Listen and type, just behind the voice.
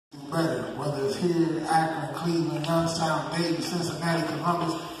better, whether it's here, Akron, Cleveland, Youngstown, Dayton, Cincinnati,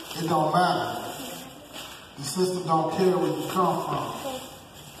 Columbus, it don't matter. The system don't care where you come from.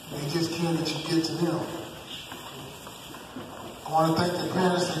 They just care that you get to them. I want to thank the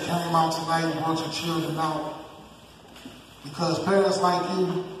parents that came out tonight and brought your children out, because parents like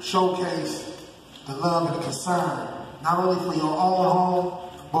you showcase the love and the concern, not only for your own home,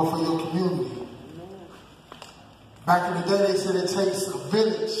 but for your community. Back in the day, they said it takes a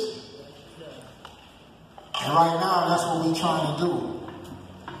village. And right now, that's what we're trying to do.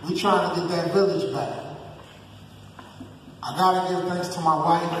 We're trying to get that village back. I gotta give thanks to my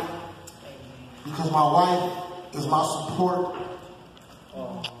wife, because my wife is my support.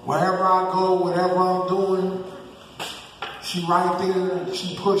 Wherever I go, whatever I'm doing, she right there,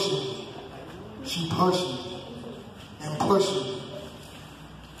 she pushing me. She pushing me and pushing me.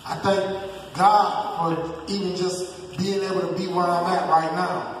 I thank God for even just being able to be where I'm at right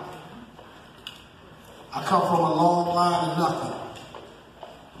now. I come from a long line of nothing.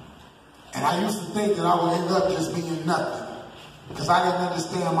 And I used to think that I would end up just being nothing, because I didn't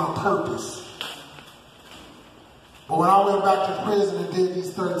understand my purpose. But when I went back to prison and did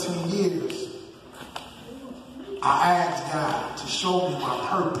these 13 years, I asked God to show me my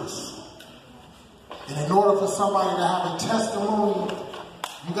purpose. And in order for somebody to have a testimony,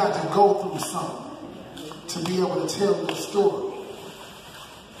 you got to go through something to be able to tell your story.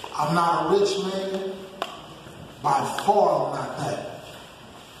 I'm not a rich man. By far, I'm not that.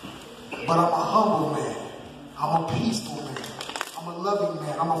 But I'm a humble man. I'm a peaceful man. I'm a loving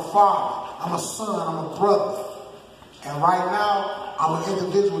man. I'm a father. I'm a son. I'm a brother. And right now, I'm an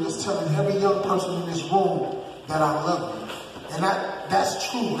individual that's telling every young person in this room that I love you. And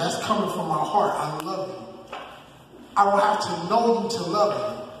that's true. That's coming from my heart. I love you. I don't have to know you to love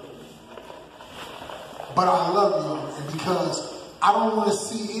you. But I love you. And because I don't want to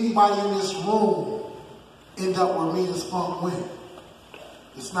see anybody in this room end up where me and Spunk went.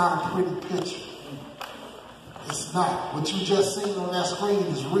 It's not a pretty picture. It's not. What you just seen on that screen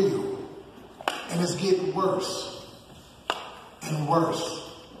is real. And it's getting worse and worse.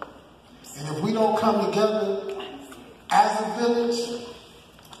 And if we don't come together as a village,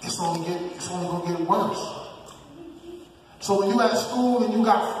 it's only going to get worse. So when you at school and you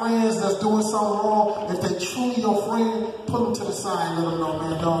got friends that's doing something wrong, if they truly your friend, put them to the side and let them know,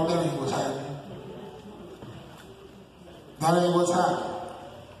 man, dog, that ain't what's happening. That ain't what's happening.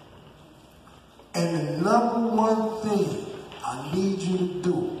 And the number one thing I need you to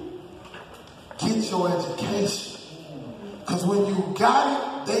do, get your education. Because when you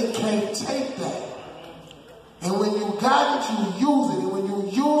got it, they can't take that. And when you got it, you use it. And when you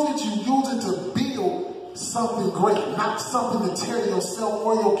use it to build something great, not something to tear yourself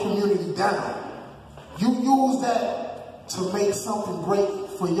or your community down. You use that to make something great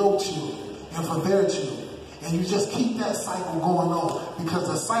for your children and for their children. And you just keep that cycle going on, because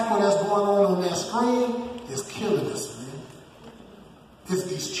the cycle that's going on that screen is killing us, man. It's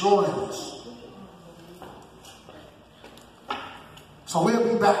destroying us. So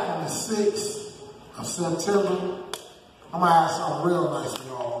we'll be back on the 6th of September. I'm going to have something real nice for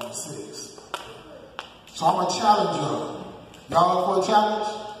y'all on the 6th. So I'm going to challenge y'all. Y'all up for a challenge?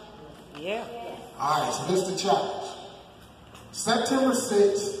 Yeah. All right, so this is the challenge. September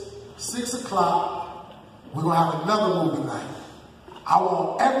 6th, 6 o'clock, we're going to have another movie night. I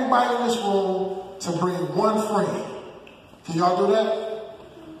want everybody in this room to bring one friend. Can y'all do that?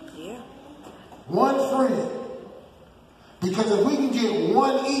 Yeah. One friend. Because if we can get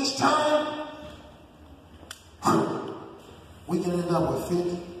one each time, we can end up with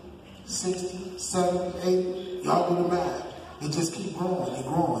 50, 60, 70, 80. Y'all do the math. It just keep growing and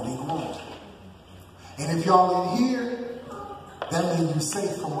growing and growing. And if y'all in here, that means you're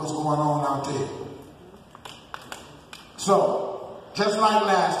safe from what's going on out there. So, just like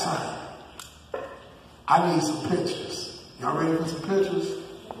last time, I need some pictures. Y'all ready for some pictures?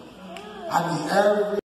 I need every